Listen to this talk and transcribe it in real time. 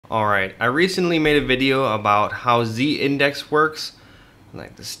Alright, I recently made a video about how z-index works,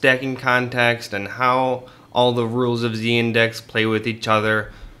 like the stacking context and how all the rules of z-index play with each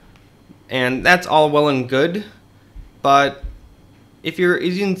other. And that's all well and good, but if you're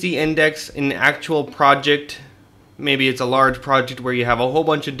using z-index in an actual project, maybe it's a large project where you have a whole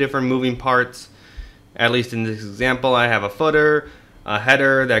bunch of different moving parts. At least in this example, I have a footer, a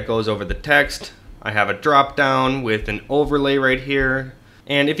header that goes over the text, I have a drop down with an overlay right here.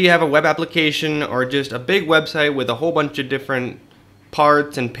 And if you have a web application or just a big website with a whole bunch of different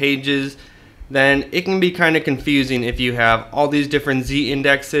parts and pages, then it can be kind of confusing if you have all these different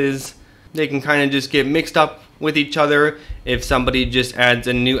z-indexes. They can kind of just get mixed up with each other if somebody just adds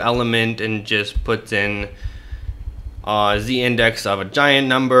a new element and just puts in a z-index of a giant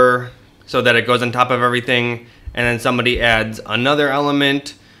number so that it goes on top of everything, and then somebody adds another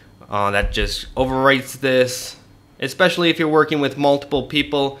element that just overwrites this. Especially if you're working with multiple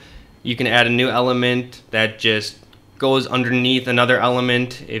people, you can add a new element that just goes underneath another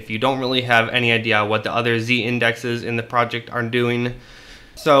element if you don't really have any idea what the other z-indexes in the project are doing.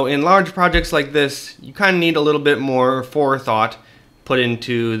 So in large projects like this, you kind of need a little bit more forethought put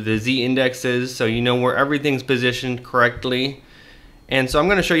into the z-indexes so you know where everything's positioned correctly. And so I'm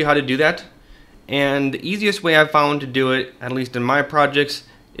going to show you how to do that. And the easiest way I've found to do it, at least in my projects,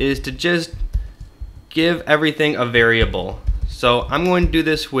 is to just give everything a variable. So I'm going to do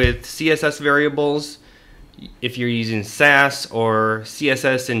this with CSS variables. If you're using Sass or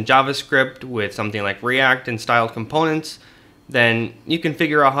CSS in JavaScript with something like React and styled components, then you can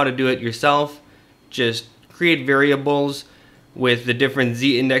figure out how to do it yourself. Just create variables with the different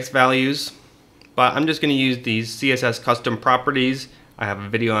z-index values. But I'm just going to use these CSS custom properties. I have a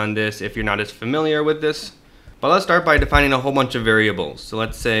video on this if you're not as familiar with this. But let's start by defining a whole bunch of variables. So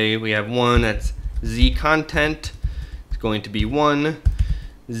let's say we have one that's z content, it's going to be 1,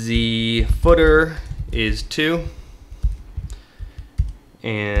 z footer is 2,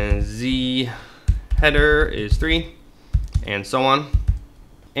 and z header is 3, and so on.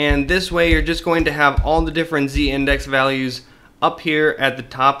 And this way you're just going to have all the different z-index values up here at the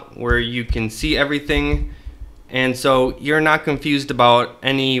top where you can see everything, and so you're not confused about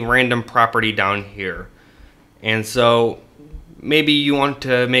any random property down here. And so maybe you want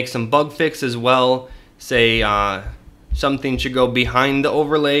to make some bug fix as well. Say something should go behind the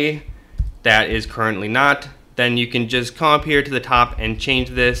overlay that is currently not. Then you can just come up here to the top and change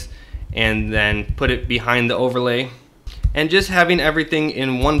this and then put it behind the overlay. And just having everything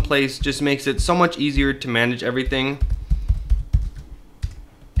in one place just makes it so much easier to manage everything.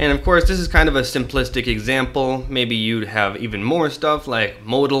 And of course, this is kind of a simplistic example. Maybe you'd have even more stuff like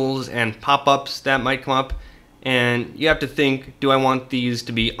modals and pop-ups that might come up. And you have to think, do I want these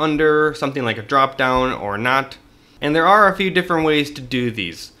to be under something like a drop down or not? And there are a few different ways to do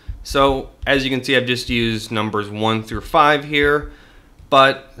these. So as you can see, I've just used numbers 1 through 5 here,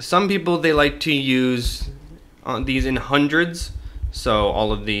 but some people, they like to use these in hundreds. So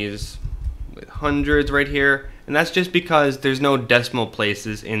all of these with hundreds right here, and that's just because there's no decimal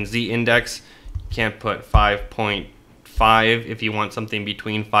places in z-index. You can't put 5.5 if you want something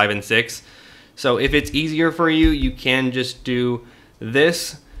between 5 and 6. So if it's easier for you, you can just do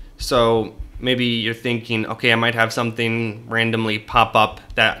this. So maybe you're thinking, okay, I might have something randomly pop up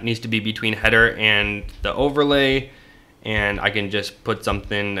that needs to be between header and the overlay, and I can just put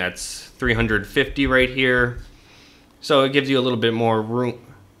something that's 350 right here. So it gives you a little bit more room.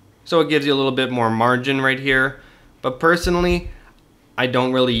 So it gives you a little bit more margin right here. But personally, I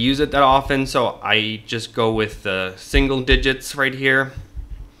don't really use it that often, so I just go with the single digits right here.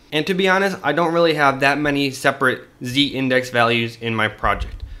 And to be honest, I don't really have that many separate z-index values in my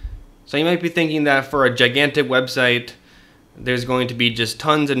project. So you might be thinking that for a gigantic website, there's going to be just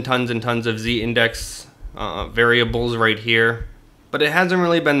tons and tons and tons of z-index variables right here. But it hasn't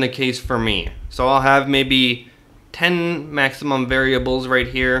really been the case for me. So I'll have maybe 10 maximum variables right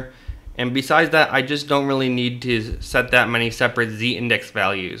here. And besides that, I just don't really need to set that many separate z-index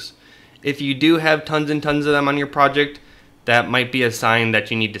values. If you do have tons and tons of them on your project, that might be a sign that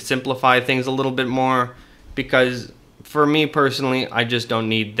you need to simplify things a little bit more, because for me personally, I just don't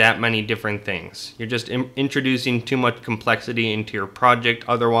need that many different things. You're just introducing too much complexity into your project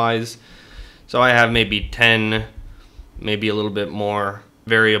otherwise. So I have maybe 10, maybe a little bit more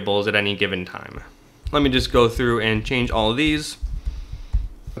variables at any given time. Let me just go through and change all of these.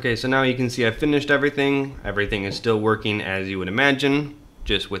 Okay, so now you can see I've finished everything. Everything is still working as you would imagine,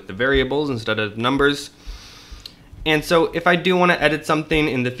 just with the variables instead of numbers. And so if I do want to edit something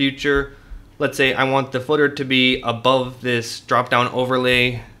in the future, let's say I want the footer to be above this drop-down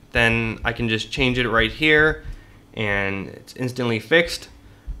overlay, then I can just change it right here and it's instantly fixed.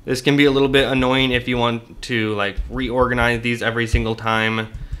 This can be a little bit annoying if you want to like reorganize these every single time.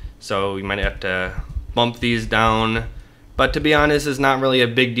 So you might have to bump these down. But to be honest, it's not really a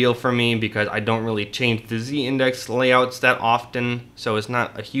big deal for me because I don't really change the z-index layouts that often. So it's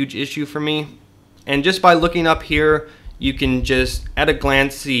not a huge issue for me. And just by looking up here, you can just at a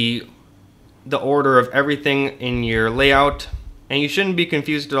glance see the order of everything in your layout. And you shouldn't be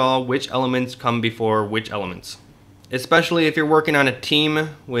confused at all which elements come before which elements. Especially if you're working on a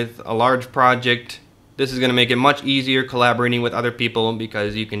team with a large project, this is going to make it much easier collaborating with other people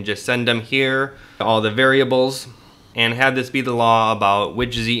because you can just send them here all the variables and have this be the law about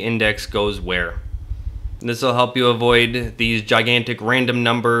which z-index goes where. This will help you avoid these gigantic random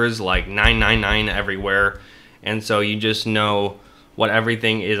numbers like 999 everywhere, and so you just know what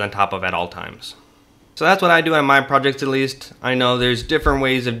everything is on top of at all times. So that's what I do on my projects at least. I know there's different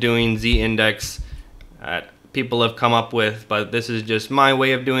ways of doing z-index that people have come up with, but this is just my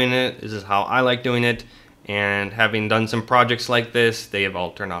way of doing it. This is how I like doing it, and having done some projects like this, they have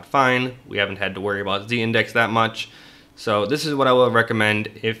all turned out fine. We haven't had to worry about z-index that much. So this is what I will recommend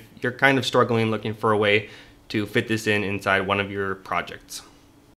if you're kind of struggling looking for a way to fit this in inside one of your projects.